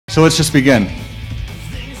So let's just begin.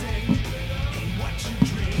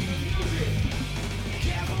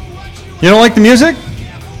 You don't like the music?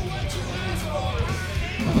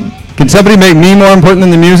 Can somebody make me more important than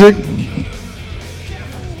the music?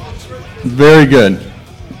 Very good.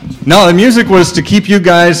 No, the music was to keep you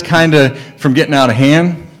guys kind of from getting out of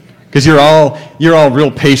hand, because you're all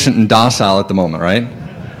real patient and docile at the moment, right?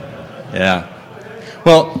 Yeah.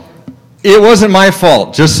 Well, it wasn't my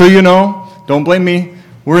fault, just so you know. Don't blame me.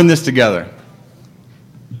 We're in this together.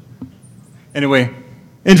 Anyway,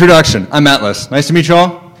 introduction. I'm Atlas. Nice to meet you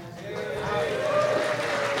all.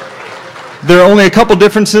 There are only a couple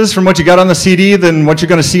differences from what you got on the CD than what you're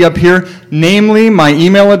going to see up here, namely my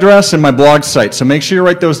email address and my blog site. So make sure you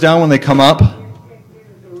write those down when they come up,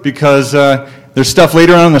 because there's stuff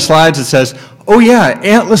later on in the slides that says, oh yeah,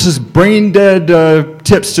 Atlas's brain dead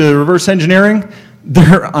tips to reverse engineering,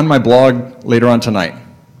 they're on my blog later on tonight.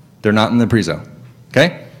 They're not in the prezo.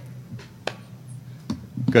 Okay?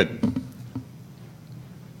 Good.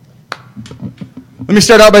 Let me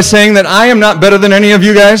start out by saying that I am not better than any of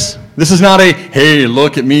you guys. This is not a, hey,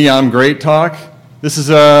 look at me, I'm great talk. This is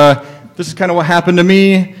kind of what happened to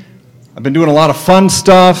me. I've been doing a lot of fun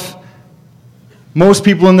stuff. Most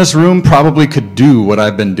people in this room probably could do what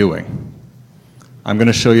I've been doing. I'm going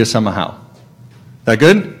to show you somehow. That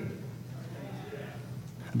good?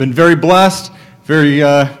 I've been very blessed,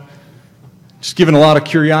 just given a lot of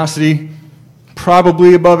curiosity,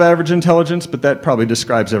 probably above average intelligence, but that probably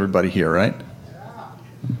describes everybody here, right?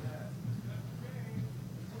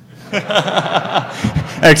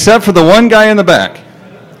 Except for the one guy in the back.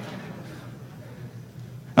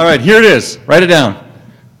 All right, here it is. Write it down.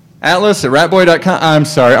 Atlas at ratboy.com. I'm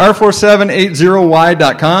sorry,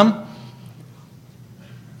 r4780y.com.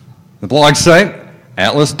 The blog site,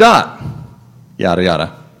 atlas. Yada,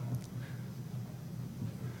 yada.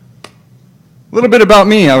 A little bit about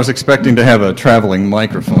me. I was expecting to have a traveling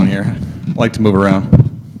microphone here. I like to move around.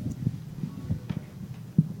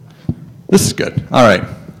 This is good. All right.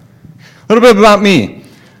 A little bit about me.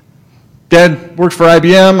 Dad worked for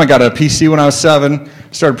IBM. I got a PC when I was 7.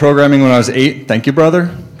 Started programming when I was 8. Thank you, brother,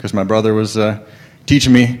 because my brother was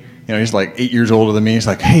teaching me. You know, he's like 8 years older than me. He's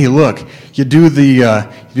like, hey, look, you do the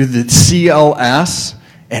CLS,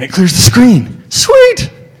 and it clears the screen. Sweet!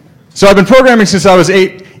 So I've been programming since I was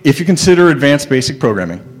 8, if you consider advanced basic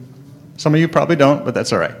programming. Some of you probably don't, but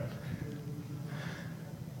that's all right.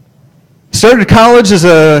 Started college as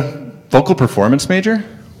a vocal performance major.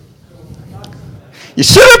 You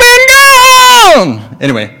should have been gone!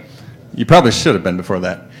 Anyway, you probably should have been before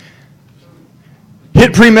that.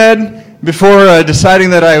 Hit pre-med before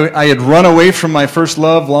deciding that I had run away from my first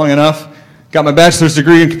love long enough. Got my bachelor's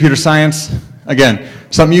degree in computer science. Again,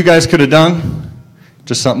 something you guys could have done,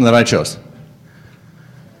 just something that I chose.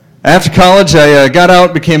 After college, I got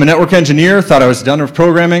out, became a network engineer, thought I was done with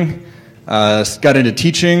programming, got into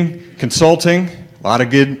teaching, consulting, a lot of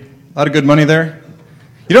good money there.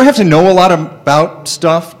 You don't have to know a lot about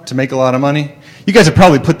stuff to make a lot of money. You guys have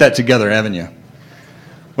probably put that together, haven't you?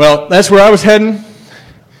 Well, that's where I was heading.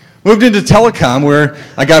 Moved into telecom, where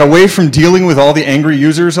I got away from dealing with all the angry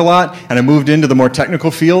users a lot, and I moved into the more technical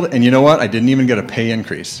field, and you know what? I didn't even get a pay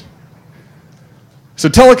increase. So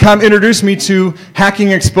telecom introduced me to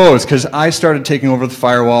Hacking Exposed, because I started taking over the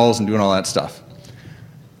firewalls and doing all that stuff.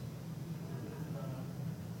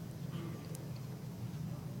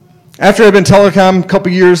 After I'd been telecom a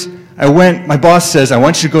couple years, my boss says, I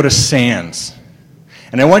want you to go to SANS.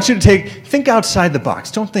 And I want you to think outside the box.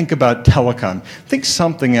 Don't think about telecom. Think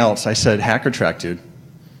something else. I said, Hacker Track, dude.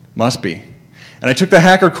 Must be. And I took the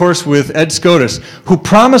hacker course with Ed Scotus, who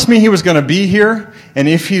promised me he was going to be here. And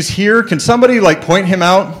if he's here, can somebody point him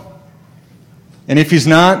out? And if he's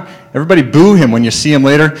not, everybody boo him when you see him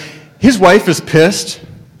later. His wife is pissed.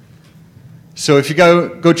 So if you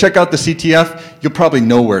go check out the CTF, you'll probably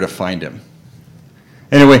know where to find him.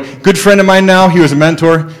 Anyway, good friend of mine now. He was a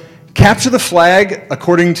mentor. Capture the flag,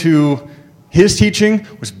 according to his teaching,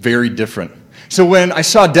 was very different. So when I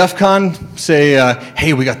saw DEFCON say,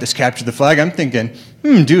 hey, we got this capture the flag, I'm thinking,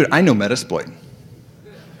 dude, I know Metasploit.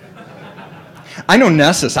 I know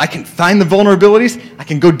Nessus. I can find the vulnerabilities. I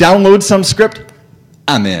can go download some script.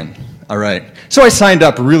 I'm in. All right. So I signed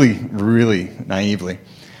up really, really naively.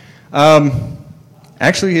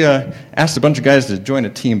 Actually asked a bunch of guys to join a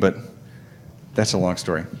team, but that's a long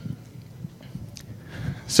story.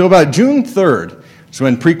 So about June 3rd is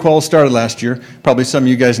when pre-qual started last year. Probably some of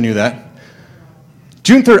you guys knew that.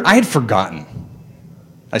 June 3rd, I had forgotten.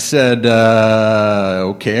 I said,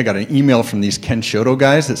 okay, I got an email from these Ken Shoto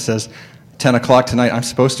guys that says 10 o'clock tonight, I'm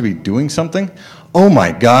supposed to be doing something. Oh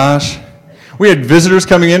my gosh. We had visitors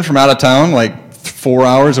coming in from out of town, like 4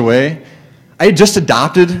 hours away. I had just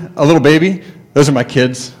adopted a little baby. Those are my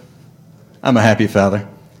kids. I'm a happy father.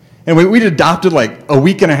 And we'd adopted like a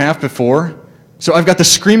week and a half before. So I've got the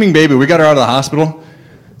screaming baby. We got her out of the hospital.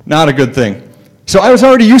 Not a good thing. So I was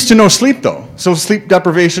already used to no sleep, though. So sleep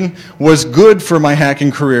deprivation was good for my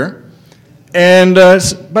hacking career. And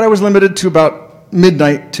but I was limited to about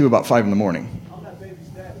midnight to about 5 in the morning. How's that baby's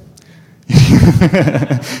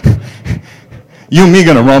daddy? You and me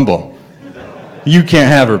gonna rumble. You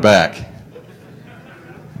can't have her back.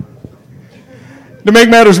 To make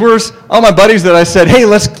matters worse, all my buddies that I said, hey,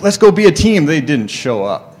 let's go be a team, they didn't show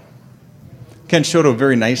up. Ken Shoto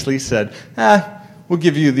very nicely said, we'll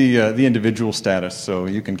give you the individual status so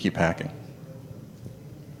you can keep hacking.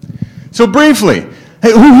 So briefly,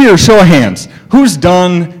 hey, who here, show of hands, who's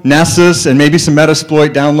done Nessus and maybe some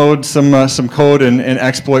Metasploit, download some code and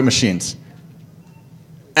exploit machines?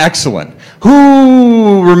 Excellent.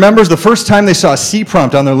 Who remembers the first time they saw a C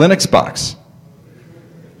prompt on their Linux box?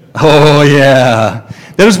 Oh, yeah.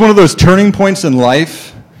 That is one of those turning points in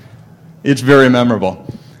life. It's very memorable.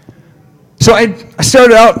 So I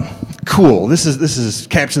started out, cool, this is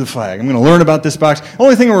capture the flag. I'm going to learn about this box. The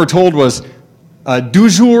only thing we were told was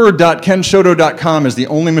dujour.kenshoto.com is the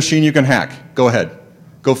only machine you can hack. Go ahead.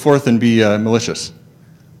 Go forth and be malicious.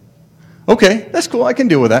 Okay, that's cool. I can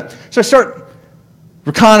deal with that. So I start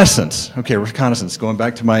reconnaissance. Okay, reconnaissance, going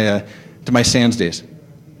back to my SANS days.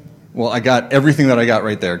 Well, I got everything that I got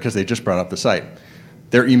right there because they just brought up the site.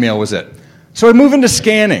 Their email was it. So I move into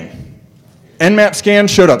scanning. Nmap scan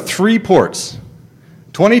showed up 3 ports.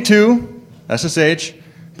 22, SSH,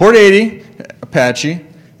 port 80, Apache,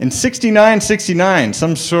 and 6969,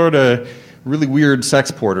 some sort of really weird sex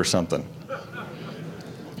port or something.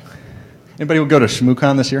 Anybody will go to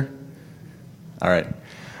ShmooCon this year? All right.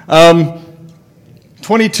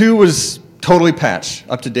 22 was totally patched,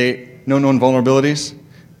 up to date, no known vulnerabilities.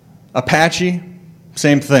 Apache,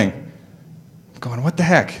 same thing. I'm going, what the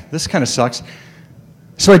heck? This kind of sucks.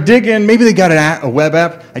 So I dig in. Maybe they got a web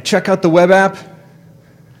app. I check out the web app.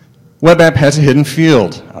 Web app has a hidden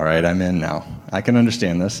field. All right, I'm in now. I can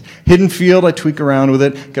understand this. Hidden field, I tweak around with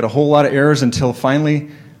it, get a whole lot of errors until finally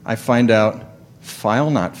I find out file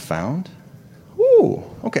not found. Ooh,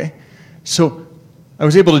 okay. So I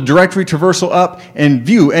was able to directory traversal up and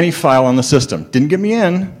view any file on the system. Didn't get me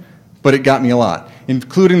in, but it got me a lot,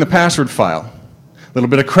 including the password file. A little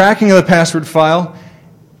bit of cracking of the password file.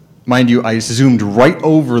 Mind you, I zoomed right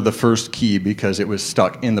over the first key because it was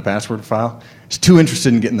stuck in the password file. I was too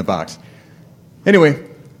interested in getting the box. Anyway,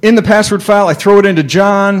 in the password file, I throw it into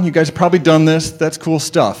John. You guys have probably done this. That's cool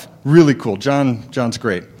stuff. Really cool. John's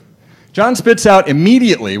great. John spits out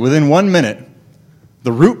immediately, within 1 minute,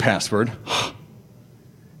 the root password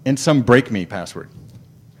and some break me password.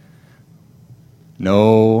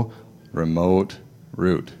 No remote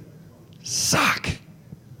root. Suck.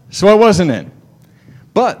 So I wasn't in.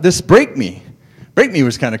 But this break me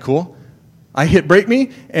was kind of cool. I hit break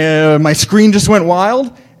me, and my screen just went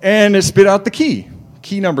wild, and it spit out the key.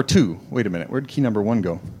 Key number 2. Wait a minute, where'd key number 1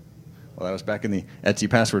 go? Well, that was back in the Etsy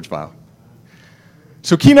passwords file.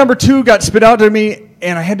 So key number 2 got spit out to me,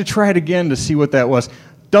 and I had to try it again to see what that was.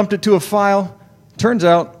 Dumped it to a file. Turns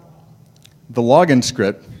out the login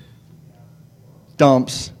script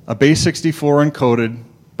dumps a base 64 encoded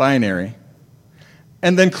binary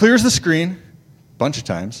and then clears the screen a bunch of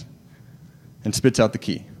times and spits out the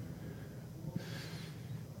key.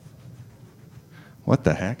 What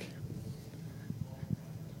the heck?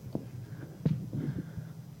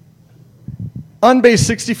 Unbase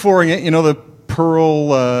 64ing it, you know, the Perl,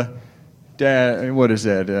 what is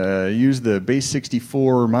that? Use the base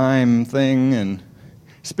 64 MIME thing and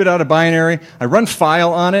spit out a binary. I run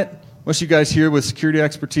file on it. Most of you guys here with security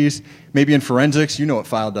expertise, maybe in forensics, you know what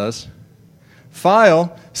file does.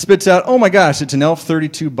 File spits out, oh my gosh, it's an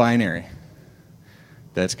ELF32 binary.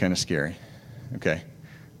 That's kind of scary. Okay.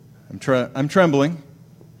 I'm trembling.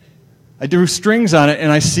 I do strings on it,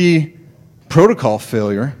 and I see protocol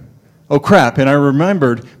failure. Oh, crap. And I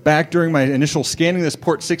remembered back during my initial scanning this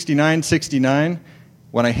port 6969,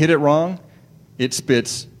 when I hit it wrong, it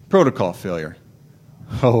spits protocol failure.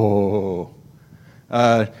 Oh.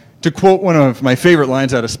 To quote one of my favorite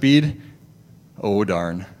lines out of Speed, oh,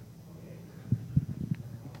 darn.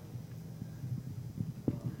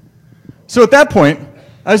 So at that point,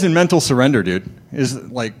 I was in mental surrender, dude. Is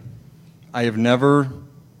like, I have never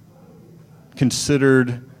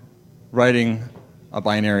considered writing a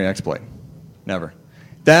binary exploit. Never.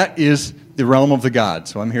 That is the realm of the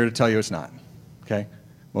gods, so I'm here to tell you it's not. Okay?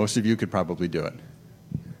 Most of you could probably do it.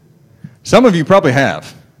 Some of you probably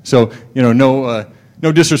have. So, you know,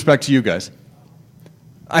 no disrespect to you guys.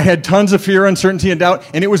 I had tons of fear, uncertainty, and doubt,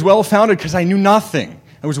 and it was well-founded because I knew nothing.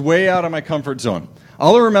 I was way out of my comfort zone.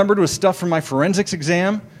 All I remembered was stuff from my forensics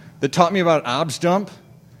exam that taught me about objdump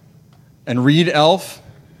and ReadElf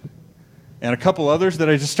and a couple others that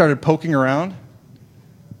I just started poking around,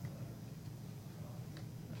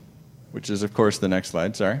 which is, of course, the next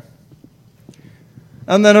slide, sorry.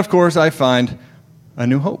 And then, of course, I find a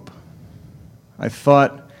new hope. I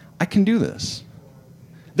thought, I can do this.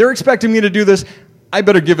 They're expecting me to do this. I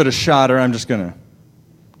better give it a shot or I'm just going to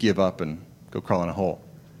give up and go crawl in a hole.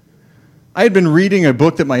 I had been reading a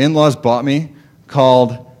book that my in-laws bought me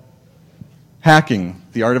called Hacking,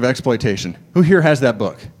 the Art of Exploitation. Who here has that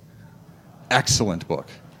book? Excellent book.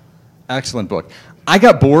 Excellent book. I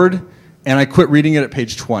got bored and I quit reading it at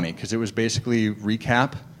page 20 because it was basically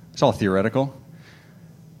recap. It's all theoretical.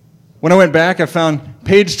 When I went back, I found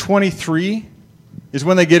page 23 is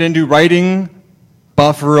when they get into writing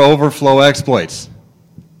buffer overflow exploits.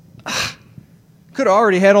 Could have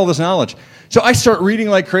already had all this knowledge. So I start reading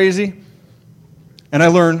like crazy, and I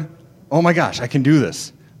learn, oh my gosh, I can do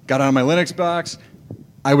this. Got on my Linux box.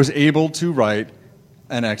 I was able to write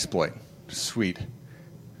an exploit. Sweet.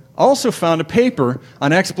 Also found a paper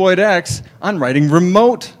on Exploit X on writing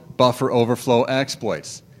remote buffer overflow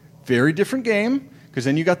exploits. Very different game, because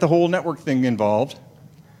then you got the whole network thing involved.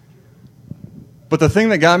 But the thing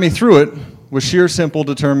that got me through it was sheer simple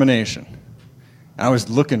determination. I was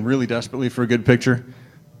looking really desperately for a good picture.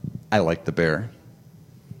 I liked the bear.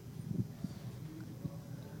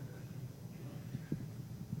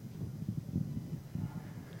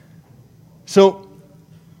 So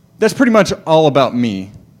that's pretty much all about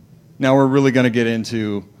me. Now we're really going to get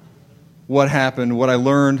into what happened, what I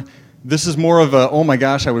learned. This is more of a, oh my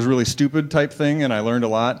gosh, I was really stupid type thing, and I learned a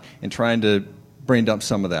lot in trying to brain dump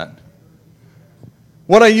some of that.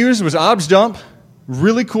 What I used was objdump,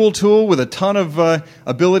 really cool tool with a ton of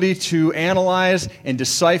ability to analyze and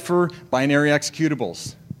decipher binary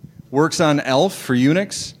executables. Works on ELF for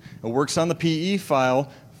Unix. It works on the PE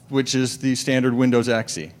file, which is the standard Windows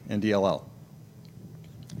exe and DLL.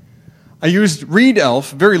 I used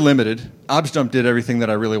ReadElf, very limited. Objdump did everything that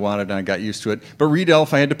I really wanted and I got used to it. But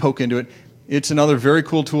ReadElf, I had to poke into it. It's another very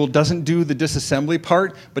cool tool. Doesn't do the disassembly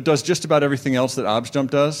part, but does just about everything else that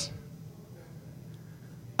objdump does.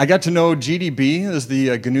 I got to know GDB as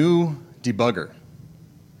the GNU Debugger.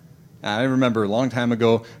 I remember a long time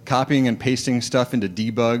ago copying and pasting stuff into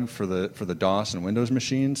debug for the DOS and Windows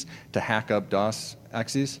machines to hack up DOS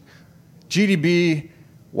exes. GDB,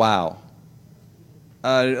 wow.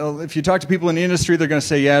 If you talk to people in the industry, they're going to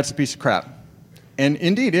say, yeah, it's a piece of crap. And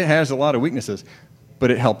indeed, it has a lot of weaknesses, but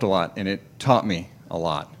it helped a lot, and it taught me a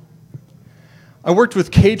lot. I worked with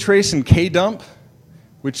Ktrace and Kdump,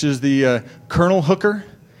 which is the kernel hooker,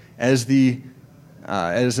 as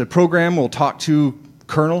a program will talk to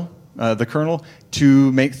the kernel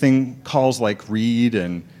to make calls like read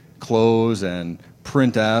and close and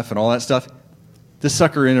printf and all that stuff. This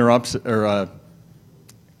sucker intercepts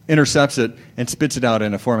it and spits it out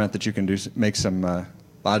in a format that you can make some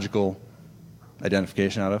logical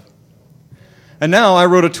identification out of. And now I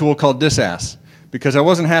wrote a tool called disass because I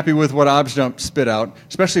wasn't happy with what objdump spit out,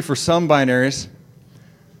 especially for some binaries.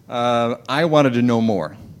 I wanted to know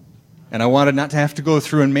more. And I wanted not to have to go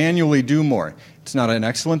through and manually do more. It's not an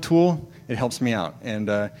excellent tool. It helps me out. And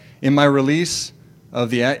in my release of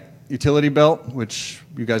the utility belt, which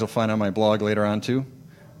you guys will find on my blog later on too,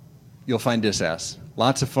 you'll find disass.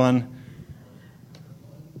 Lots of fun.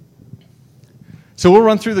 So we'll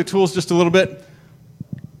run through the tools just a little bit.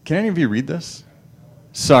 Can any of you read this?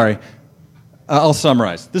 Sorry. I'll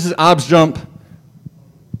summarize. This is objdump,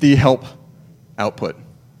 the help output.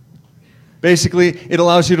 Basically, it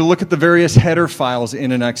allows you to look at the various header files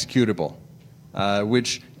in an executable,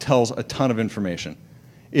 which tells a ton of information.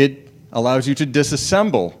 It allows you to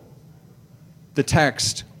disassemble the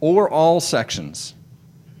text or all sections.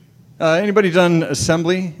 Anybody done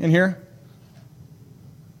assembly in here?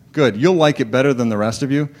 Good. You'll like it better than the rest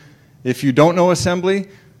of you. If you don't know assembly,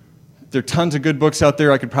 there are tons of good books out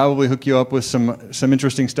there. I could probably hook you up with some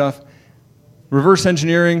interesting stuff. Reverse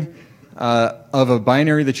engineering of a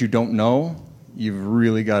binary that you don't know, you've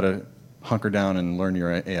really got to hunker down and learn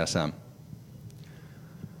your ASM.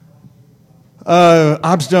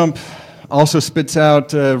 Objdump also spits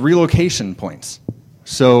out relocation points.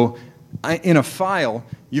 So in a file,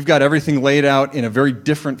 you've got everything laid out in a very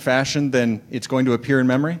different fashion than it's going to appear in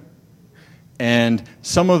memory. And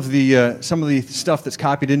some of the stuff that's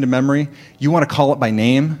copied into memory, you want to call it by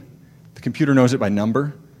name. The computer knows it by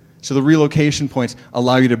number. So the relocation points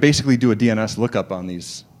allow you to basically do a DNS lookup on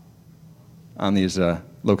these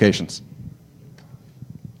locations.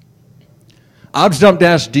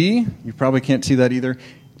 Objdump-D, you probably can't see that either.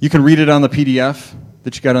 You can read it on the PDF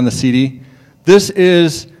that you got on the CD. This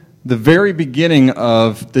is the very beginning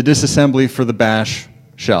of the disassembly for the bash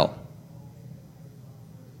shell.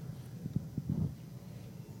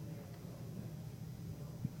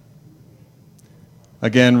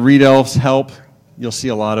 Again, ReadElf's help. You'll see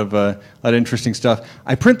a lot of interesting stuff.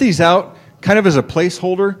 I print these out kind of as a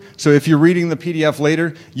placeholder, so if you're reading the PDF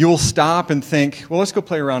later, you'll stop and think, well, let's go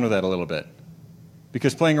play around with that a little bit,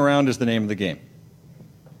 because playing around is the name of the game.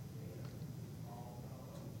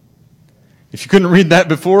 If you couldn't read that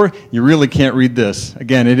before, you really can't read this.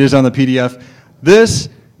 Again, it is on the PDF. This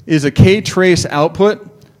is a Ktrace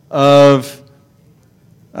output of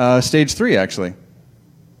stage 3, actually.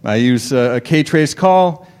 I use a Ktrace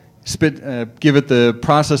call, give it the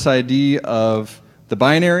process ID of the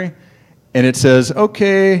binary, and it says,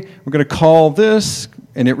 okay, we're going to call this,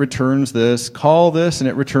 and it returns this, call this, and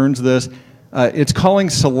it returns this. It's calling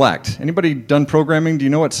select. Anybody done programming? Do you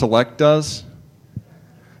know what select does?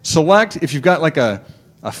 Select, if you've got like a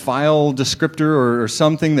file descriptor or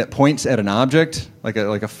something that points at an object, like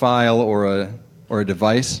a file or a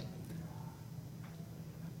device,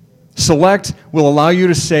 select will allow you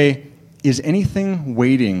to say, is anything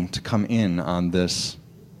waiting to come in on this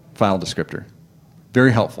file descriptor?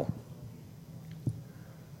 Very helpful.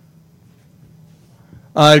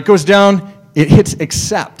 It goes down, it hits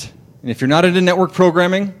accept. And if you're not into network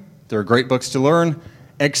programming, there are great books to learn.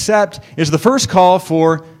 Accept is the first call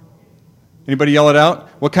for, anybody yell it out?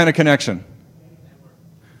 What kind of connection?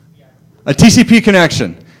 A TCP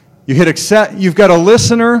connection. You hit accept, you've got a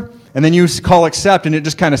listener, and then you call accept, and it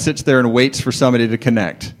just kind of sits there and waits for somebody to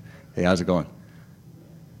connect. Hey, how's it going?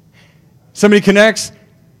 Somebody connects,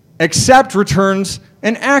 accept returns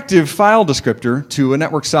an active file descriptor to a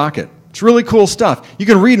network socket. It's really cool stuff. You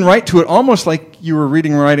can read and write to it almost like you were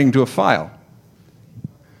reading and writing to a file.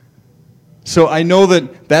 So I know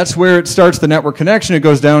that that's where it starts the network connection. It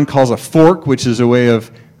goes down, calls a fork, which is a way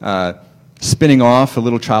of spinning off a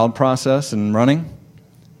little child process and running.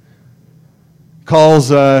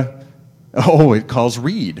 Calls, it calls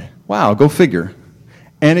read. Wow, go figure.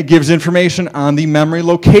 And it gives information on the memory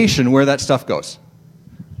location where that stuff goes.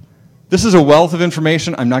 This is a wealth of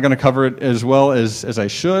information. I'm not going to cover it as well as I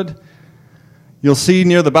should. You'll see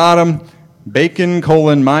near the bottom, bacon,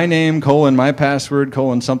 colon, my name, colon, my password,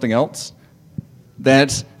 colon, something else.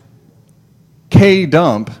 That's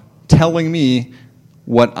Kdump telling me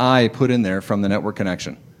what I put in there from the network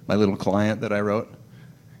connection. My little client that I wrote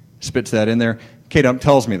spits that in there. Kdump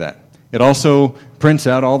tells me that. It also prints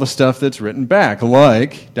out all the stuff that's written back,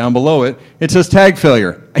 like down below it, it says tag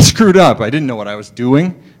failure. I screwed up. I didn't know what I was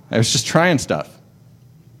doing. I was just trying stuff.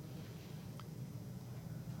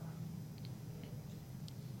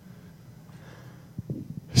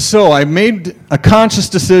 So I made a conscious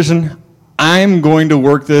decision. I'm going to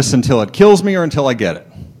work this until it kills me or until I get it.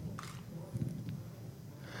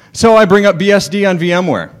 So I bring up BSD on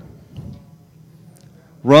VMware.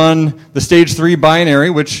 Run the stage 3 binary,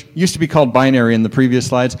 which used to be called binary in the previous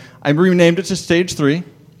slides. I renamed it to stage 3.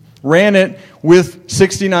 Ran it with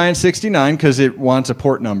 6969 because it wants a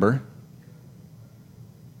port number.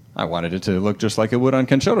 I wanted it to look just like it would on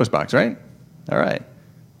Ken Shoto's box, right? All right.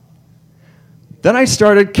 Then I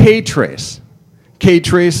started Ktrace.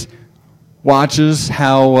 Ktrace watches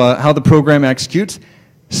how the program executes.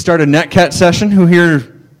 Start a netcat session. Who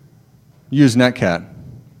here use netcat?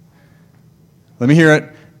 Let me hear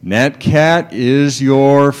it. Netcat is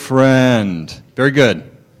your friend. Very good.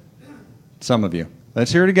 Some of you.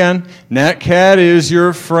 Let's hear it again. Netcat is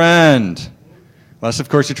your friend. Unless, of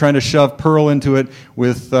course, you're trying to shove Perl into it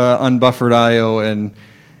with unbuffered I/O and,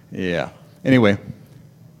 yeah. Anyway.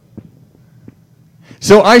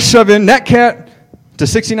 So I shove in netcat to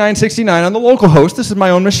 6969 on the local host. This is my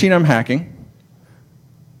own machine I'm hacking.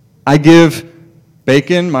 I give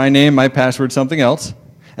bacon, my name, my password, something else.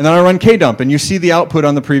 And then I run kdump, and you see the output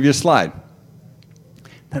on the previous slide.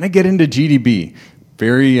 Then I get into GDB.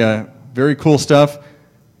 Very cool stuff.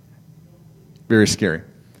 Very scary.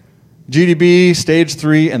 GDB, stage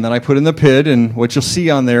 3, and then I put in the PID, and what you'll see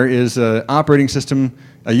on there is an operating system,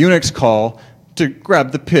 a Unix call to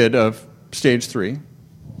grab the PID of stage 3.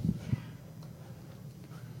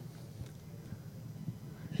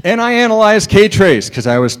 And I analyzed Ktrace because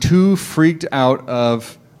I was too freaked out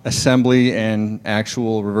of assembly and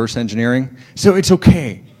actual reverse engineering. So it's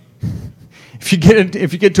okay. If you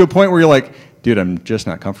get to a point where you're like, dude, I'm just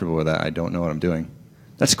not comfortable with that. I don't know what I'm doing.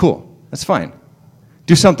 That's cool. That's fine.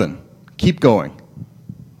 Do something. Keep going.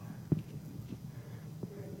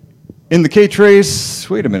 In the Ktrace,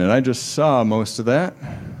 wait a minute, I just saw most of that.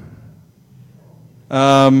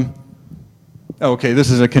 Okay, this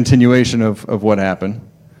is a continuation of what happened.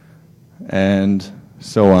 And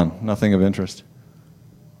so on. Nothing of interest.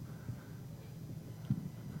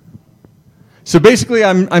 So basically,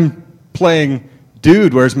 I'm playing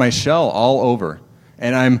dude, where's my shell all over.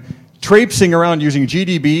 And I'm traipsing around using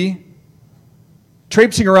GDB,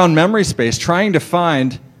 traipsing around memory space, trying to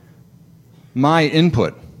find my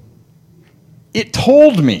input. It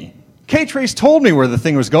told me. Ktrace told me where the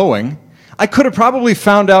thing was going. I could have probably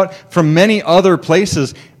found out from many other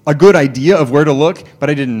places a good idea of where to look, but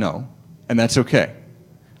I didn't know. And that's okay.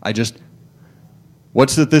 I just,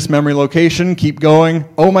 what's at this memory location? Keep going.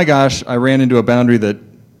 Oh my gosh, I ran into a boundary that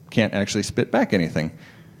can't actually spit back anything.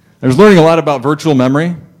 I was learning a lot about virtual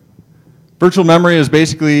memory. Virtual memory is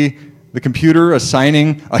basically the computer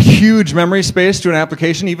assigning a huge memory space to an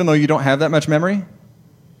application even though you don't have that much memory.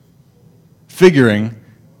 Figuring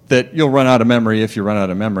that you'll run out of memory if you run out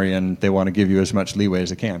of memory, and they want to give you as much leeway as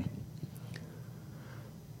they can.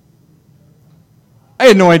 I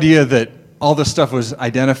had no idea that all this stuff was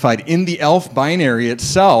identified in the ELF binary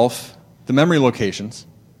itself, the memory locations.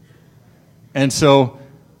 And so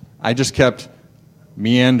I just kept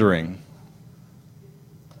meandering.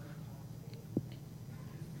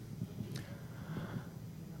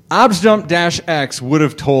 objdump-x would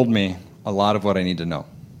have told me a lot of what I need to know.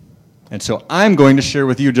 And so I'm going to share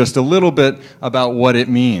with you just a little bit about what it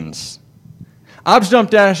means.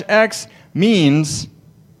 objdump-x means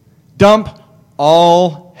dump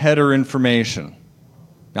all header information.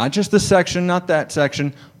 Not just this section, not that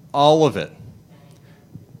section, all of it.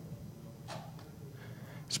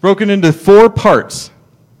 It's broken into 4 parts.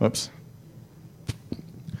 Whoops.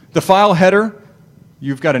 The file header,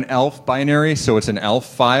 you've got an ELF binary, so it's an ELF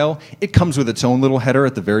file. It comes with its own little header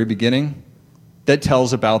at the very beginning that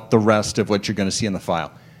tells about the rest of what you're going to see in the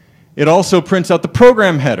file. It also prints out the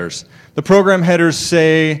program headers. The program headers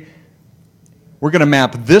say, we're going to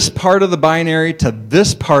map this part of the binary to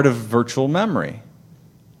this part of virtual memory.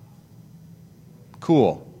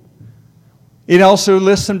 Cool. It also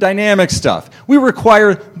lists some dynamic stuff. We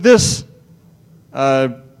require this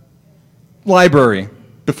library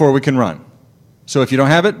before we can run. So if you don't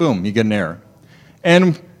have it, boom, you get an error.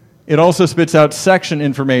 And it also spits out section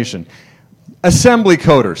information. Assembly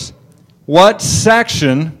coders. What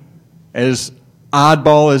section, as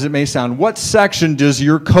oddball as it may sound, what section does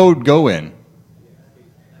your code go in?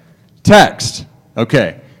 Text.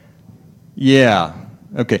 Okay. Yeah.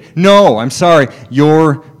 Okay. No, I'm sorry.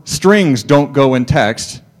 Your strings don't go in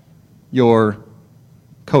text. Your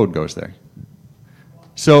code goes there.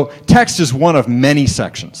 So text is one of many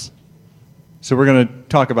sections. So we're going to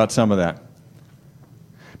talk about some of that.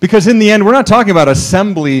 Because in the end, we're not talking about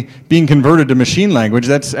assembly being converted to machine language.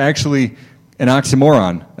 That's actually an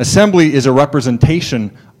oxymoron. Assembly is a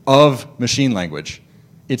representation of machine language.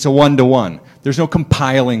 It's a one-to-one. There's no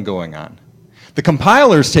compiling going on. The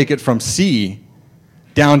compilers take it from C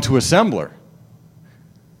down to assembler.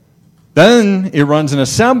 Then it runs an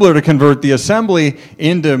assembler to convert the assembly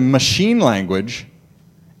into machine language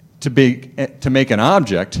to make an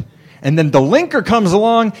object. And then the linker comes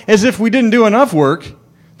along as if we didn't do enough work.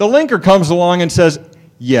 The linker comes along and says,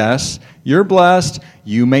 yes, you're blessed,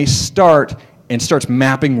 you may start, and starts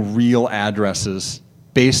mapping real addresses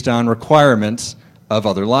based on requirements of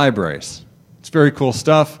other libraries. It's very cool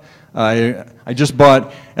stuff. I just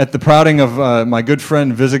bought, at the prouting of my good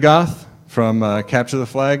friend Visigoth from Capture the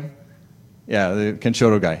Flag. Yeah, the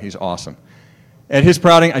Kenshoto guy, he's awesome. At his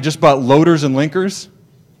prouting, I just bought Loaders and Linkers,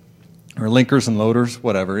 or Linkers and Loaders,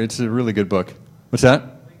 whatever. It's a really good book. What's that?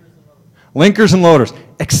 Linkers and Loaders.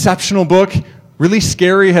 Exceptional book. Really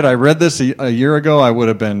scary. Had I read this a year ago, I would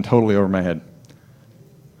have been totally over my head.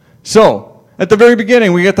 So, at the very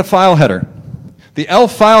beginning, we get the file header. The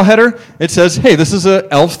ELF file header, it says, hey, this is a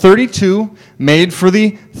ELF 32 made for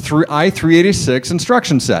the i386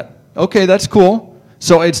 instruction set. Okay, that's cool.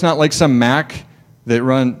 So it's not like some Mac that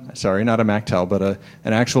run, sorry, not a MacTel, but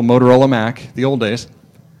an actual Motorola Mac, the old days.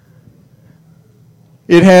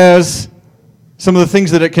 It has some of the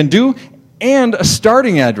things that it can do, and a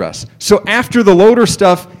starting address. So after the loader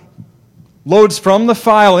stuff loads from the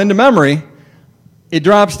file into memory, it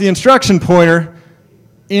drops the instruction pointer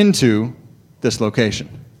into this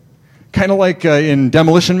location. Kind of like in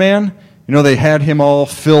Demolition Man, you know, they had him all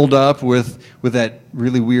filled up with that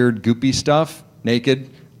really weird goopy stuff, naked,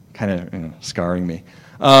 kind of scarring me.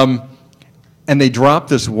 And they drop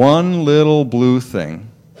this one little blue thing.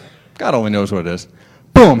 God only knows what it is.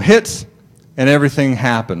 Boom, hits, and everything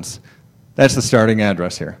happens. That's the starting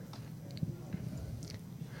address here.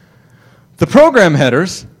 The program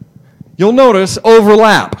headers, you'll notice,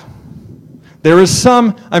 overlap. There is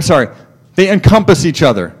some, they encompass each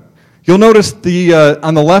other. You'll notice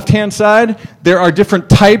on the left-hand side, there are different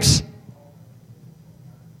types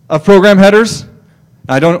of program headers.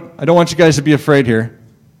 I don't want you guys to be afraid here.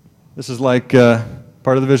 This is like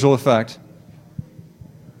part of the visual effect.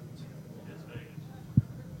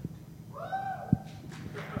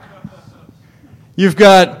 You've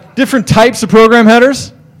got different types of program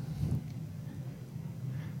headers.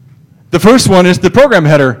 The first one is the program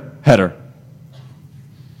header.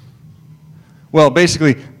 Well,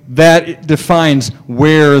 basically, that defines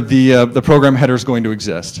where the program header is going to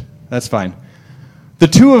exist. That's fine. The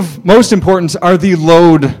two of most importance are the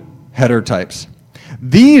load header types.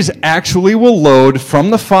 These actually will load from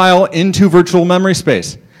the file into virtual memory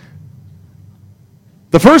space.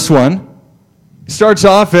 The first one starts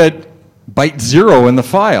off at byte 0 in the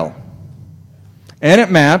file, and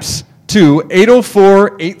it maps to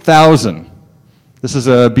 804.8000. This is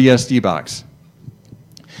a BSD box.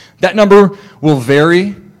 That number will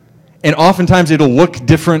vary, and oftentimes it'll look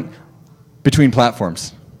different between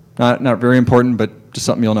platforms. Not very important, but just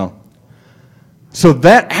something you'll know. So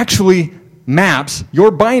that actually maps your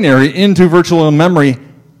binary into virtual memory,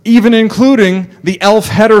 even including the ELF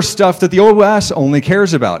header stuff that the OS only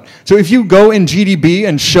cares about. So if you go in GDB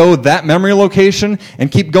and show that memory location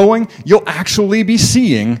and keep going, you'll actually be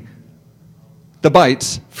seeing the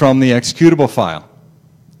bytes from the executable file.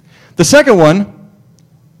 The second one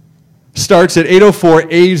starts at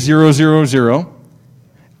 804A000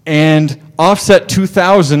 and offset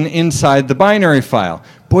 2000 inside the binary file.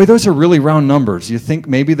 Boy, those are really round numbers. You think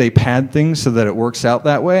maybe they pad things so that it works out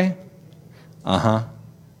that way? Uh-huh.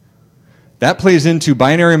 That plays into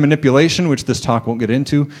binary manipulation, which this talk won't get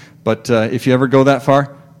into, but if you ever go that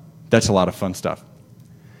far, that's a lot of fun stuff.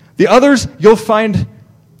 The others you'll find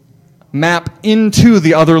map into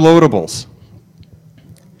the other loadables.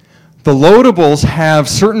 The loadables have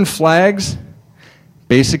certain flags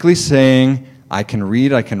basically saying, I can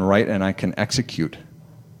read, I can write, and I can execute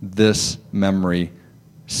this memory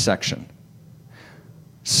section.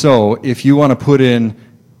 So if you want to put in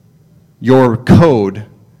your code,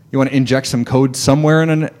 you want to inject some code somewhere in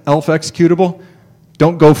an ELF executable,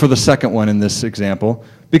 don't go for the second one in this example,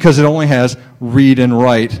 because it only has read and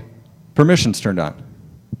write permissions turned on.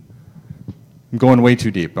 I'm going way too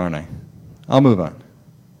deep, aren't I? I'll move on.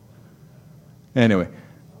 Anyway,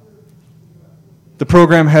 the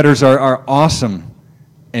program headers are awesome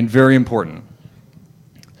and very important.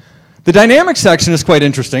 The dynamic section is quite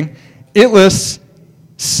interesting. It lists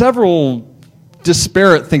several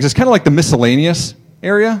disparate things. It's kind of like the miscellaneous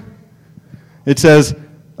area. It says,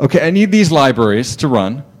 okay, I need these libraries to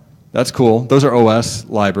run. That's cool. Those are OS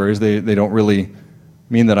libraries. They don't really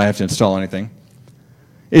mean that I have to install anything.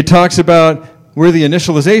 It talks about where the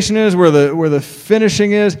initialization is, where the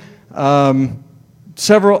finishing is,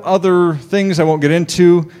 several other things I won't get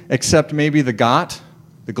into, except maybe the GOT,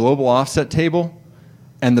 the global offset table,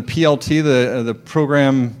 and the PLT, the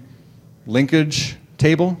program linkage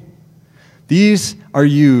table. These are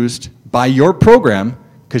used by your program,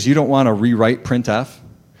 because you don't want to rewrite printf.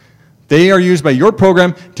 They are used by your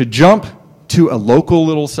program to jump to a local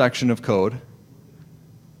little section of code,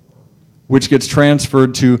 which gets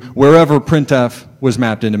transferred to wherever printf was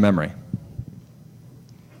mapped into memory.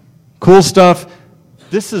 Cool stuff.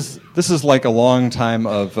 This is like a long time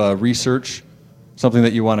of research, something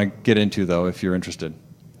that you want to get into, though, if you're interested.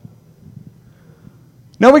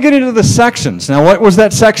 Now we get into the sections. Now, what was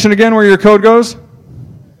that section again where your code goes?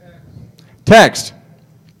 Text.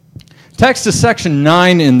 Text is section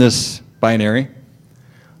 9 in this binary.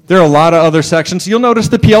 There are a lot of other sections. You'll notice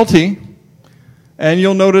the PLT, and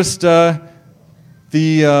you'll notice where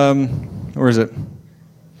is it?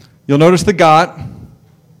 You'll notice the GOT,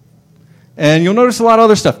 and you'll notice a lot of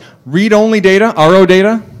other stuff. Read-only data, RO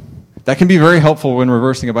data, that can be very helpful when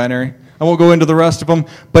reversing a binary. I won't go into the rest of them,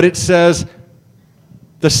 but it says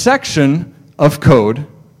the section of code,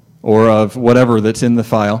 or of whatever that's in the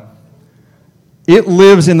file, it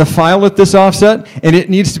lives in the file at this offset, and it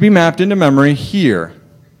needs to be mapped into memory here.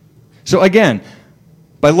 So again,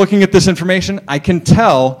 by looking at this information, I can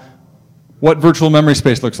tell what virtual memory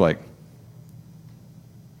space looks like.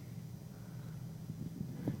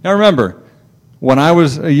 Now remember, when I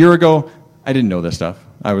was a year ago, I didn't know this stuff.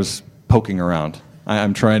 I was poking around.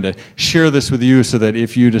 I'm trying to share this with you so that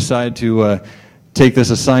if you decide to take this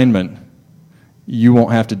assignment, you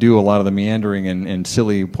won't have to do a lot of the meandering and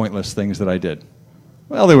silly, pointless things that I did.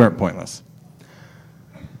 Well, they weren't pointless.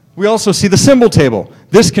 We also see the symbol table.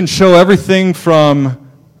 This can show everything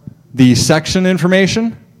from the section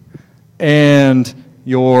information and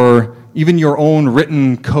even your own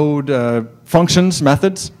written code functions,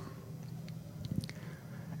 methods,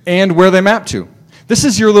 and where they map to. This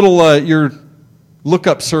is your little your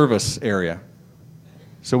lookup service area.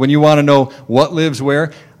 So when you want to know what lives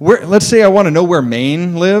where, let's say I want to know where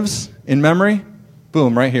main lives in memory,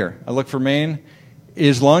 boom, right here. I look for main.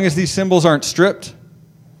 As long as these symbols aren't stripped,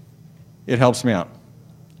 it helps me out.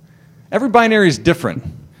 Every binary is different.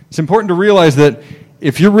 It's important to realize that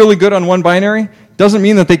if you're really good on one binary, doesn't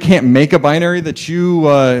mean that they can't make a binary that you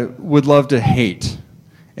would love to hate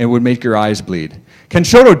and would make your eyes bleed.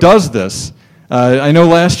 Kenshoto does this. I know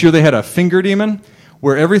last year they had a finger daemon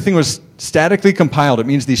where everything was statically compiled. It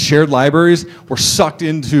means these shared libraries were sucked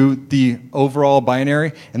into the overall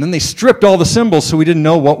binary, and then they stripped all the symbols so we didn't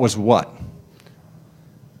know what was what.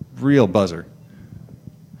 Real buzzer.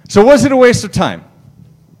 So was it a waste of time?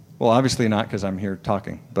 Well, obviously not, because I'm here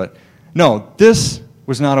talking. But no, this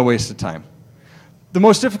was not a waste of time. The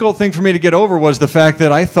most difficult thing for me to get over was the fact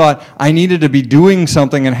that I thought I needed to be doing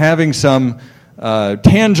something and having some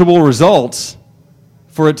tangible results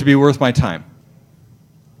for it to be worth my time.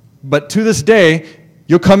 But to this day,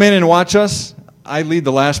 you'll come in and watch us. I lead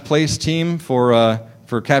the last place team for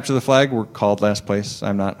Capture the Flag. We're called last place.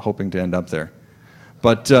 I'm not hoping to end up there.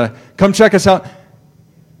 But come check us out.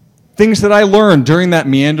 Things that I learned during that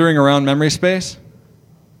meandering around memory space,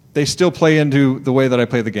 they still play into the way that I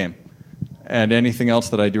play the game and anything else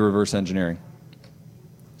that I do reverse engineering.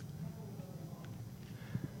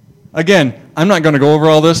 Again, I'm not going to go over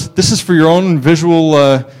all this. This is for your own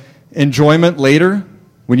visual enjoyment later.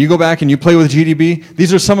 When you go back and you play with GDB,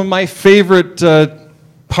 these are some of my favorite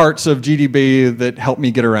parts of GDB that help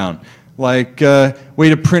me get around. Like way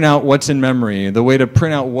to print out what's in memory, the way to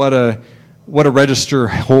print out what a register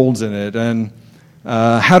holds in it, and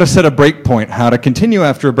how to set a breakpoint, how to continue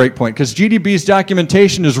after a breakpoint, because GDB's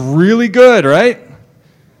documentation is really good, right?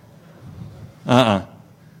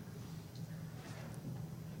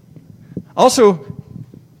 Also,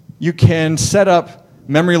 you can set up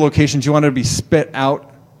memory locations you want to be spit out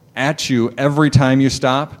at you every time you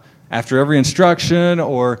stop, after every instruction,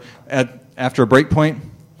 or after a breakpoint,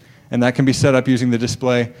 and that can be set up using the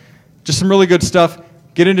display. Just some really good stuff.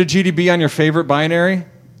 Get into GDB on your favorite binary.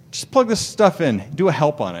 Just plug this stuff in. Do a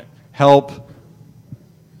help on it. Help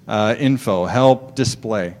info, help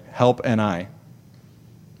display, help NI.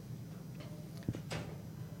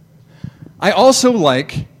 I also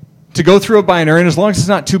like to go through a binary, and as long as it's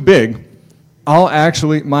not too big,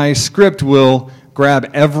 my script will grab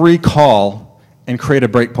every call and create a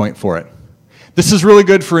breakpoint for it. This is really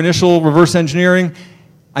good for initial reverse engineering.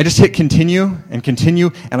 I just hit continue,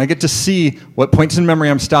 and I get to see what points in memory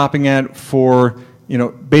I'm stopping at for,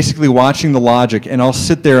 basically watching the logic, and I'll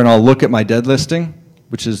sit there and I'll look at my dead listing,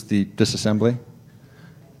 which is the disassembly,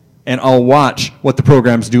 and I'll watch what the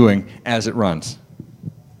program's doing as it runs.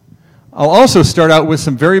 I'll also start out with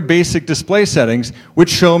some very basic display settings, which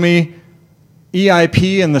show me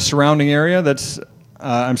EIP in the surrounding area,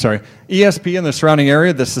 ESP in the surrounding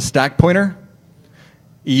area, that's the stack pointer.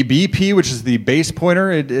 EBP, which is the base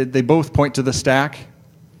pointer, they both point to the stack,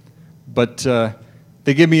 but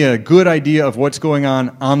they give me a good idea of what's going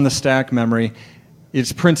on the stack memory.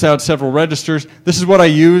 It prints out several registers. This is what I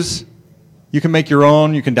use. You can make your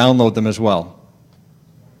own. You can download them as well.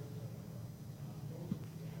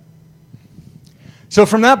 So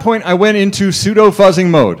from that point, I went into pseudo-fuzzing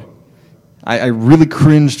mode. I really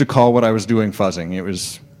cringe to call what I was doing fuzzing. It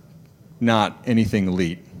was not anything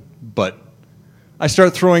elite, but I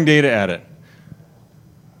start throwing data at it.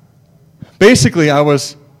 Basically, I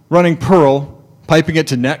was running Perl, piping it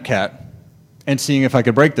to netcat, and seeing if I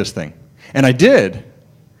could break this thing. And I did.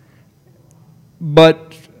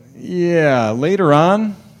 But, yeah, later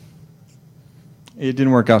on, it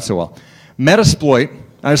didn't work out so well. Metasploit,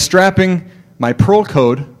 I was strapping my Perl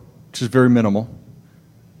code, which is very minimal,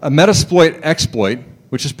 a Metasploit exploit,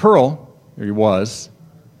 which is Perl, or it was.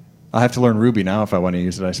 I'll have to learn Ruby now if I want to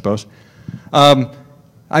use it, I suppose.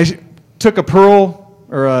 I took a Perl,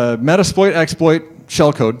 or a Metasploit exploit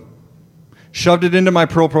shellcode, shoved it into my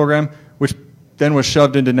Perl program, which then was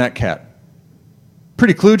shoved into netcat.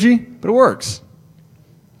 Pretty kludgy, but it works.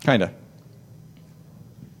 Kinda.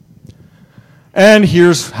 And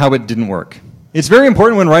here's how it didn't work. It's very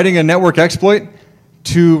important when writing a network exploit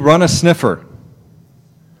to run a sniffer.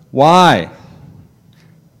 Why?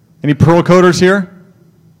 Any Perl coders here?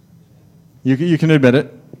 You can admit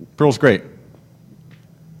it. Perl's great.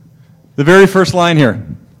 The very first line here,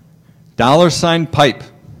 $pipe.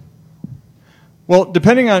 Well,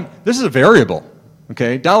 depending on, this is a variable,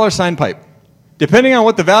 okay, $pipe. Depending on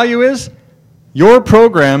what the value is, your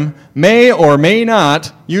program may or may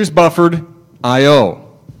not use buffered I/O.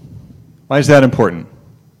 Why is that important?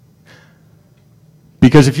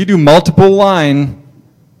 Because if you do multiple line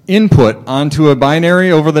input onto a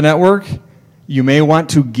binary over the network, you may want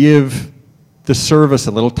to give the service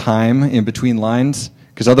a little time in between lines,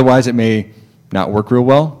 because otherwise it may not work real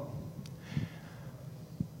well.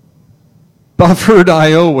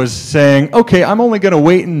 Buffered.io was saying, okay, I'm going to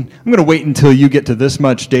wait until you get to this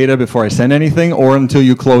much data before I send anything, or until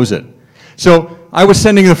you close it. So I was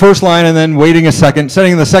sending the first line and then waiting a second,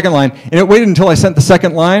 sending the second line, and it waited until I sent the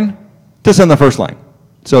second line to send the first line.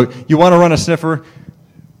 So you want to run a sniffer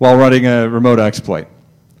while running a remote exploit.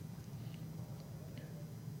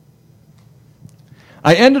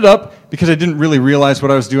 I ended up, because I didn't really realize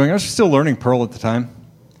what I was doing, I was still learning Perl at the time.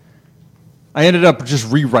 I ended up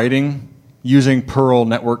just rewriting using Perl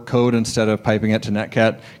network code instead of piping it to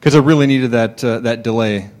netcat, because I really needed that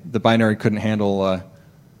delay. The binary couldn't handle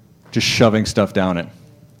just shoving stuff down it.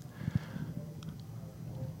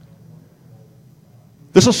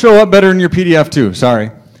 This will show up better in your PDF too, sorry.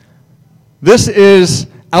 This is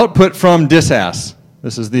output from disass.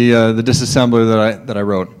 This is the disassembler that I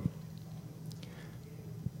wrote.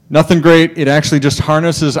 Nothing great. It actually just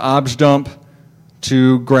harnesses objdump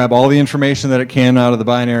to grab all the information that it can out of the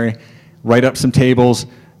binary, write up some tables,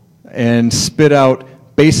 and spit out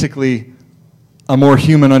basically a more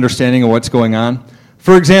human understanding of what's going on.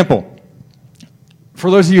 For example,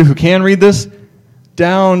 for those of you who can read this,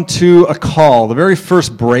 down to a call, the very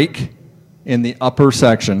first break in the upper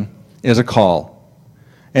section is a call.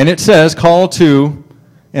 And it says call to,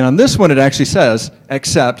 and on this one it actually says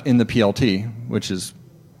except in the PLT, which is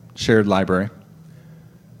shared library.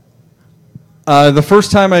 The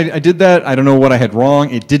first time I did that, I don't know what I had wrong.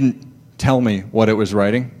 It didn't tell me what it was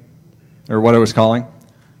writing or what it was calling.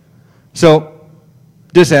 So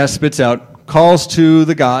disass spits out calls to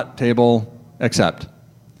the got table except.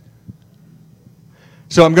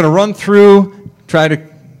 So I'm going to run through, try to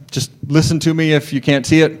just listen to me if you can't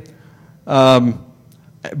see it.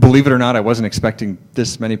 Believe it or not, I wasn't expecting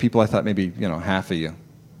this many people. I thought maybe half of you.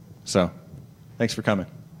 So thanks for coming.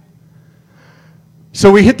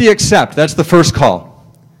 So we hit the accept. That's the first call.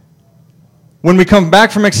 When we come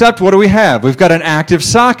back from accept, what do we have? We've got an active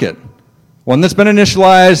socket, one that's been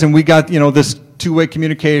initialized, and we got this two-way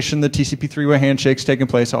communication, the TCP three-way handshakes taking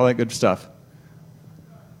place, all that good stuff.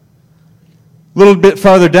 A little bit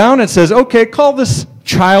farther down, it says, okay, call this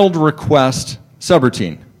child request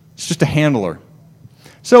subroutine. It's just a handler.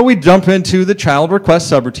 So we jump into the child request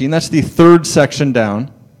subroutine. That's the third section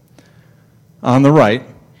down on the right.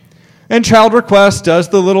 And child request does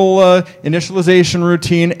the little initialization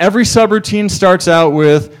routine. Every subroutine starts out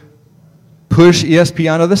with push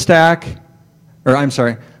ESP onto the stack,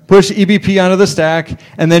 push EBP onto the stack,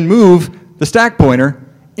 and then move the stack pointer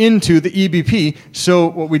into the EBP. So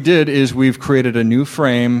what we did is we've created a new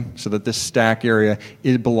frame so that this stack area,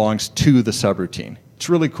 it belongs to the subroutine. It's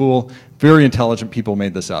really cool. Very intelligent people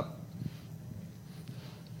made this up.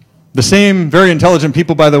 The same very intelligent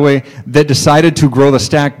people, by the way, that decided to grow the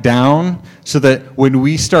stack down so that when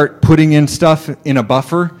we start putting in stuff in a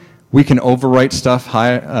buffer, we can overwrite stuff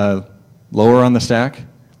lower on the stack,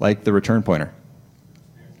 like the return pointer.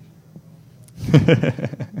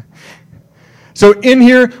 So in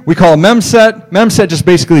here, we call memset. Memset just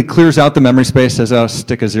basically clears out the memory space, says, oh,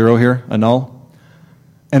 stick a 0 here, a null.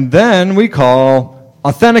 And then we call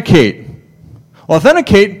authenticate. Well,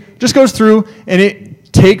 authenticate just goes through and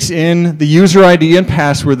it takes in the user ID and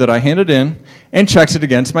password that I handed in and checks it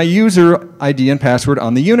against my user ID and password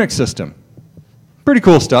on the Unix system. Pretty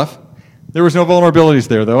cool stuff. There was no vulnerabilities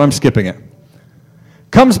there, though. I'm skipping it.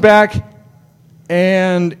 Comes back,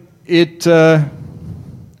 and it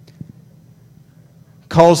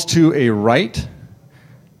calls to a write,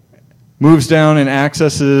 moves down and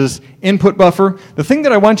accesses input buffer. The thing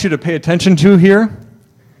that I want you to pay attention to here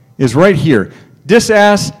is right here.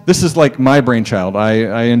 Disass, this is like my brainchild.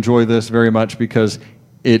 I enjoy this very much because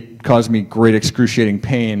it caused me great excruciating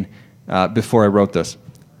pain before I wrote this.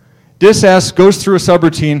 Disass goes through a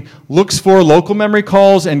subroutine, looks for local memory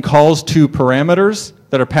calls and calls to parameters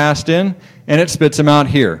that are passed in, and it spits them out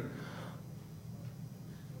here.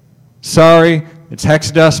 Sorry, it's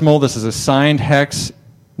hexadecimal. This is a signed hex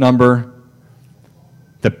number.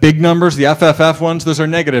 The big numbers, the FFF ones, those are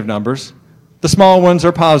negative numbers. The small ones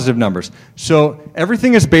are positive numbers. So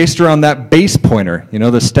everything is based around that base pointer. You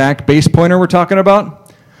know the stack base pointer we're talking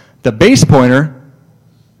about? The base pointer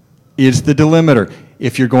is the delimiter.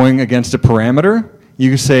 If you're going against a parameter, you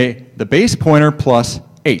can say the base pointer plus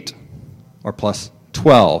 8, or plus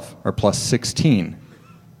 12, or plus 16.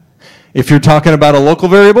 If you're talking about a local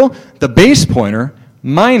variable, the base pointer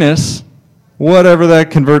minus whatever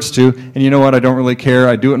that converts to. And you know what? I don't really care.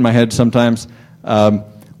 I do it in my head sometimes.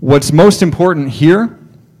 What's most important here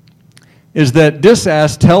is that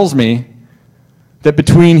disass tells me that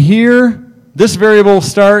between here, this variable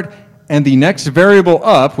start, and the next variable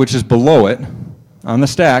up, which is below it on the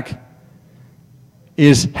stack,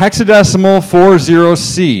 is hexadecimal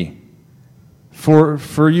 40C.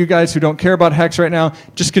 For you guys who don't care about hex right now,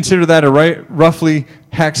 just consider that a roughly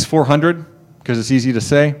hex 400, because it's easy to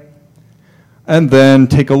say. And then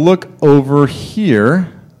take a look over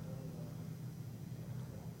here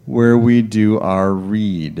where we do our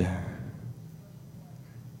read.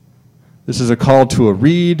 This is a call to a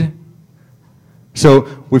read.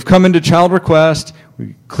 So we've come into child request,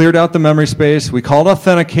 we cleared out the memory space, we called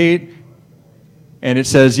authenticate, and it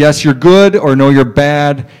says, yes, you're good, or no, you're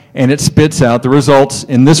bad, and it spits out the results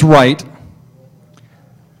in this write.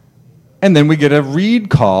 And then we get a read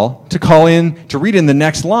call to read in the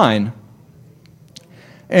next line.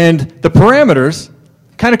 And the parameters,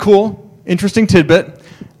 kind of cool, interesting tidbit,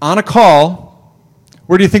 on a call,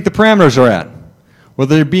 where do you think the parameters are at? Well,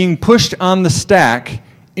 they're being pushed on the stack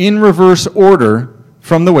in reverse order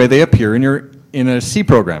from the way they appear in a C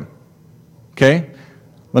program. Okay?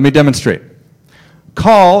 Let me demonstrate.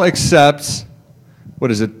 Call accepts,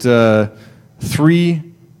 what is it, three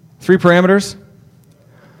parameters.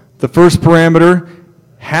 The first parameter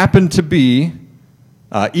happened to be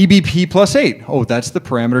EBP plus 8. Oh, that's the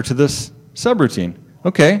parameter to this subroutine.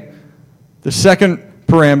 Okay. The second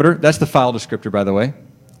parameter, that's the file descriptor, by the way,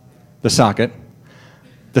 the socket.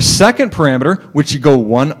 The second parameter, which you go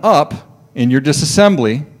one up in your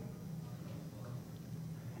disassembly,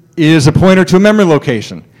 is a pointer to a memory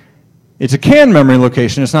location. It's a CAN memory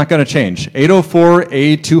location. It's not going to change.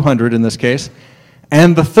 804A200 in this case.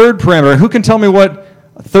 And the third parameter, who can tell me what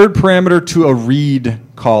a third parameter to a read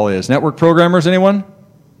call is? Network programmers, anyone?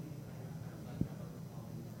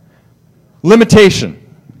 Limitation.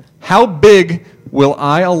 How big will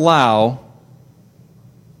I allow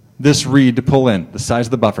this read to pull in? The size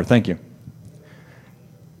of the buffer. Thank you.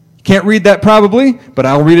 You can't read that probably, but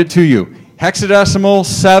I'll read it to you. Hexadecimal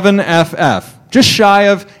 7FF. Just shy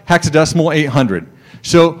of hexadecimal 800.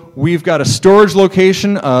 So we've got a storage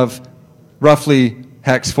location of roughly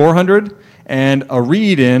hex 400 and a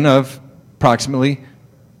read-in of approximately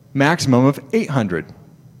maximum of 800.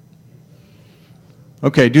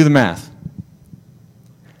 Okay, do the math.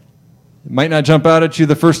 It might not jump out at you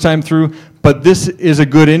the first time through, but this is a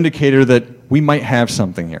good indicator that we might have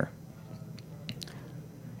something here.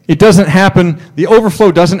 It doesn't happen, the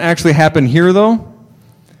overflow doesn't actually happen here though.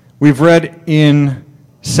 We've read in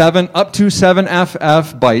up to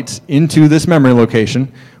 7FF bytes into this memory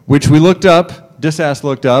location, which we looked up, disass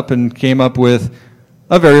looked up, and came up with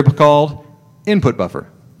a variable called input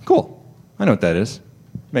buffer. Cool. I know what that is.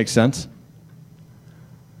 Makes sense.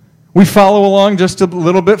 We follow along just a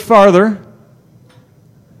little bit farther,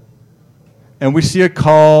 and we see a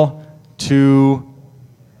call to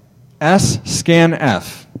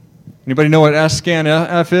scanf. Anybody know what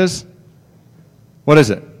scanf is? What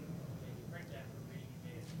is it?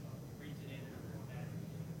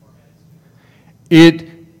 It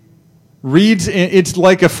reads, it's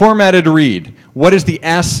like a formatted read. What is the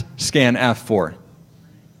scanf for?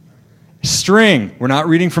 String. We're not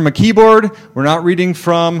reading from a keyboard. We're not reading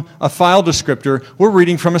from a file descriptor. We're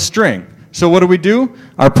reading from a string. So what do?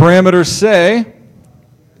 Our parameters say,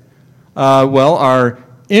 well, our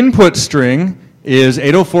input string is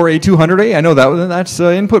 804A200A. I know that's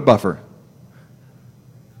input buffer.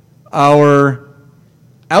 Our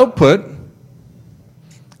output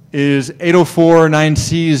is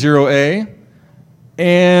 804.9C0A,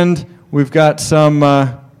 and we've got some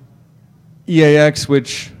EAX,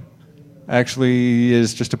 which actually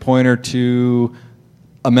is just a pointer to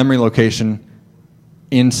a memory location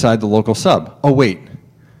inside the local sub. Oh, wait.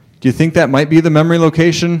 Do you think that might be the memory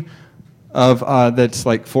location of that's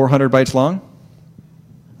like 400 bytes long?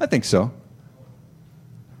 I think so.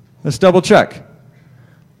 Let's double check.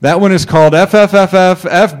 That one is called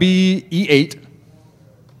FFFFFBE8.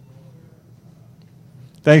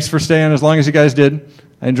 Thanks for staying as long as you guys did.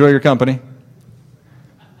 I enjoy your company.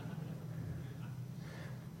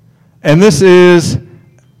 And this is,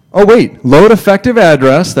 oh wait, load effective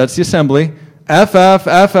address, that's the assembly,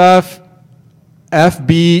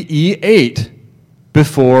 FFFFFBE8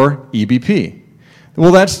 before EBP.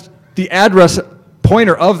 Well, that's the address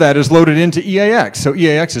pointer of that is loaded into EAX. So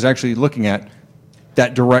EAX is actually looking at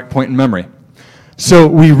that direct point in memory. So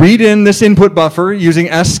we read in this input buffer using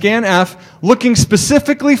scanf, looking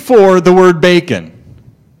specifically for the word bacon,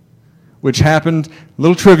 which happened,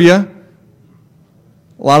 little trivia,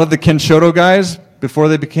 a lot of the Kenshoto guys, before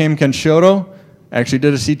they became Kenshoto, actually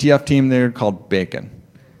did a CTF team there called Bacon.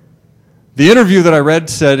 The interview that I read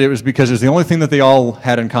said it was because it was the only thing that they all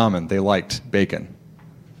had in common. They liked bacon.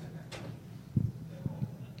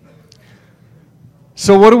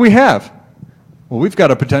 So what do we have? Well, we've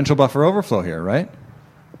got a potential buffer overflow here, right?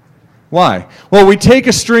 Why? Well, we take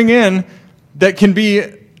a string in that can be,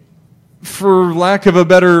 for lack of a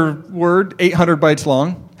better word, 800 bytes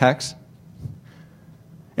long, hex.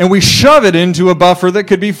 And we shove it into a buffer that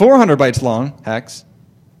could be 400 bytes long, hex.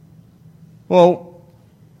 Well,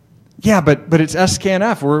 yeah, but it's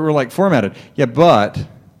scanf. We're like formatted. Yeah, but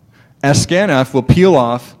scanf will peel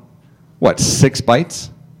off, what, 6 bytes?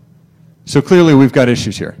 So clearly we've got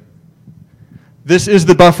issues here. This is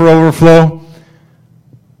the buffer overflow.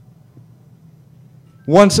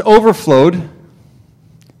 Once overflowed,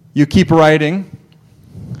 you keep writing,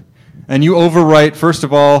 and you overwrite, first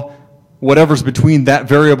of all, whatever's between that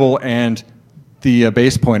variable and the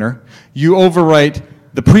base pointer. You overwrite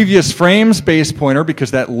the previous frame's base pointer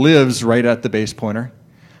because that lives right at the base pointer.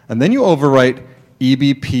 And then you overwrite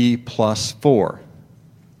EBP plus 4.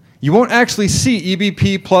 You won't actually see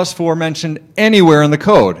EBP plus 4 mentioned anywhere in the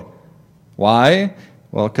code. Why?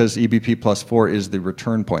 Well, because EBP plus 4 is the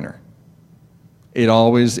return pointer. It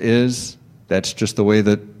always is. That's just the way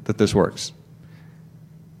that this works.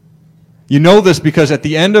 You know this because at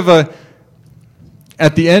the end of a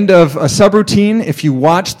subroutine, if you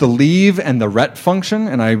watch the leave and the ret function,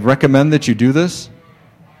 and I recommend that you do this.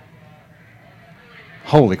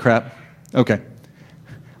 Holy crap. Okay.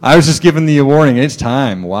 I was just giving the warning. It's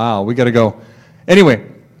time. Wow, we got to go. Anyway,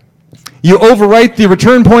 you overwrite the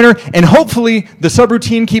return pointer, and hopefully the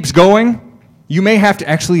subroutine keeps going. You may have to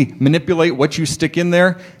actually manipulate what you stick in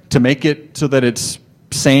there to make it so that it's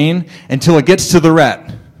sane until it gets to the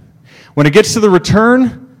ret. When it gets to the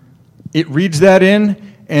return, it reads that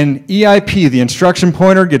in, and EIP, the instruction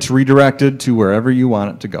pointer, gets redirected to wherever you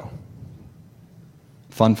want it to go.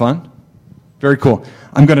 Fun, fun? Very cool.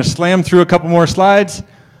 I'm going to slam through a couple more slides.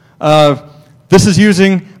 This is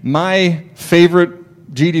using my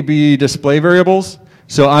favorite GDB display variables.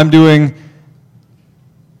 So I'm doing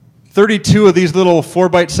 32 of these little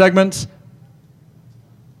 4-byte segments,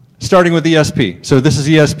 starting with ESP. So this is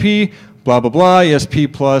ESP, blah, blah, blah,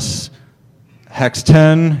 ESP plus hex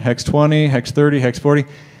 10, hex 20, hex 30, hex 40.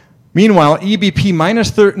 Meanwhile, EBP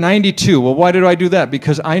minus 92. Well, why did I do that?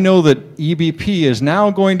 Because I know that EBP is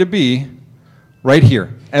now going to be right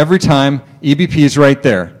here. Every time, EBP is right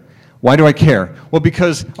there. Why do I care? Well,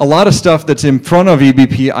 because a lot of stuff that's in front of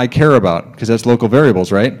EBP I care about, because that's local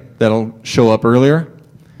variables, right? That'll show up earlier.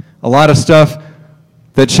 A lot of stuff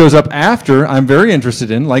that shows up after I'm very interested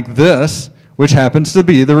in, like this, which happens to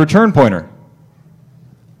be the return pointer.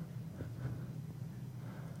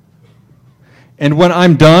 And when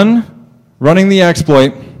I'm done running the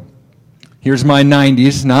exploit, here's my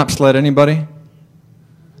 90s, not sled anybody?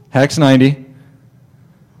 Hex 90.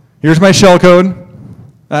 Here's my shellcode.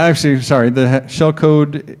 Actually, sorry, the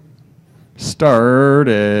shellcode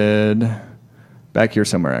started back here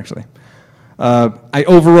somewhere, actually. I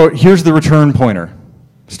overwrote, here's the return pointer.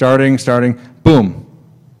 Starting, boom.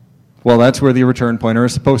 Well, that's where the return pointer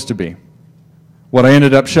is supposed to be. What I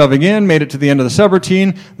ended up shoving in made it to the end of the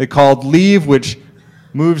subroutine. They called leave, which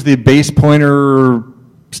moves the base pointer,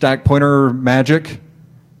 stack pointer magic,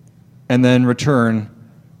 and then return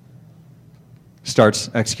starts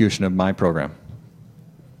execution of my program.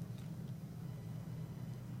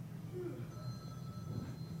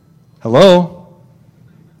 Hello?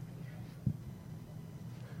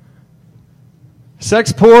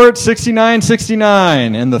 Sexport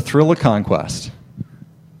 6969 and the thrill of conquest.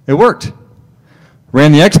 It worked.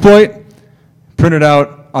 Ran the exploit, printed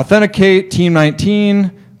out authenticate, team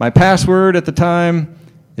 19, my password at the time.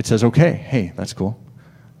 It says, okay, hey, that's cool.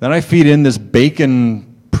 Then I feed in this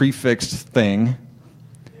bacon prefixed thing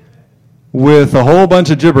with a whole bunch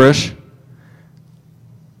of gibberish.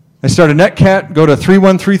 I start a netcat, go to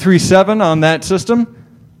 31337 on that system,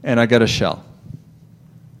 and I get a shell.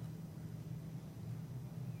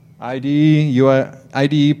 ID,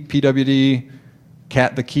 PWD,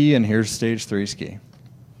 cat the key, and here's stage 3's key.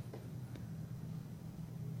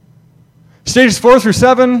 Stages 4 through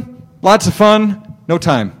 7, lots of fun, no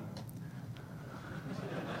time.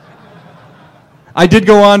 I did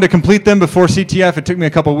go on to complete them before CTF. It took me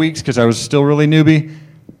a couple weeks because I was still really newbie.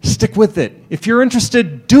 Stick with it. If you're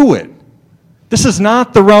interested, do it. This is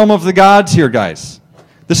not the realm of the gods here, guys.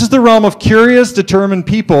 This is the realm of curious, determined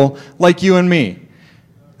people like you and me.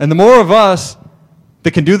 And the more of us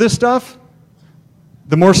that can do this stuff,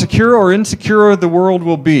 the more secure or insecure the world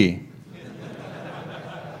will be.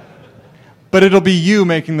 But it'll be you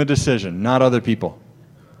making the decision, not other people.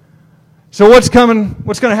 So what's going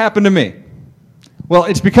to happen to me? Well,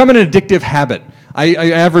 it's become an addictive habit.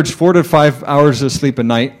 I average 4 to 5 hours of sleep a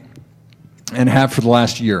night and have for the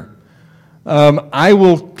last year. I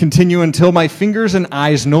will continue until my fingers and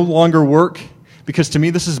eyes no longer work, because to me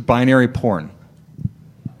this is binary porn.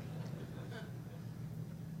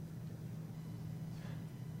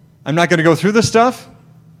 I'm not going to go through this stuff.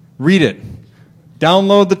 Read it.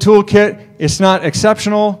 Download the toolkit. It's not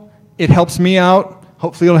exceptional. It helps me out.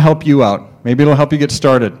 Hopefully it'll help you out. Maybe it'll help you get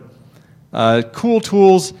started. Cool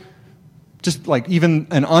tools, just like even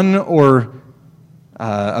an or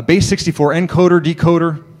a base 64 encoder,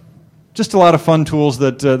 decoder. Just a lot of fun tools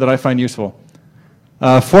that I find useful.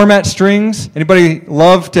 Format strings. Anybody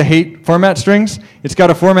love to hate format strings? It's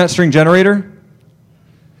got a format string generator.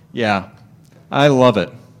 Yeah, I love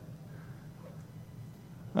it.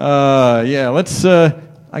 Yeah, let's,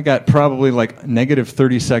 I got probably like negative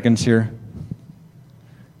 30 seconds here.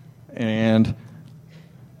 And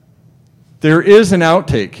there is an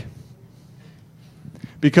outtake.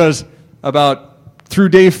 Because about through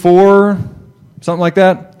day 4, something like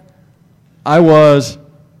that, I was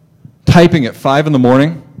typing at 5 in the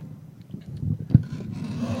morning.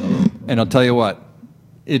 And I'll tell you what,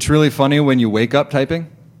 it's really funny when you wake up typing.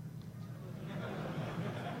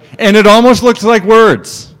 And it almost looks like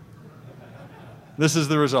words. This is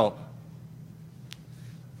the result.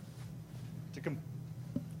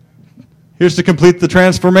 Here's to complete the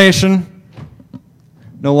transformation.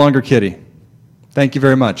 No longer Kiddie. Thank you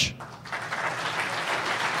very much.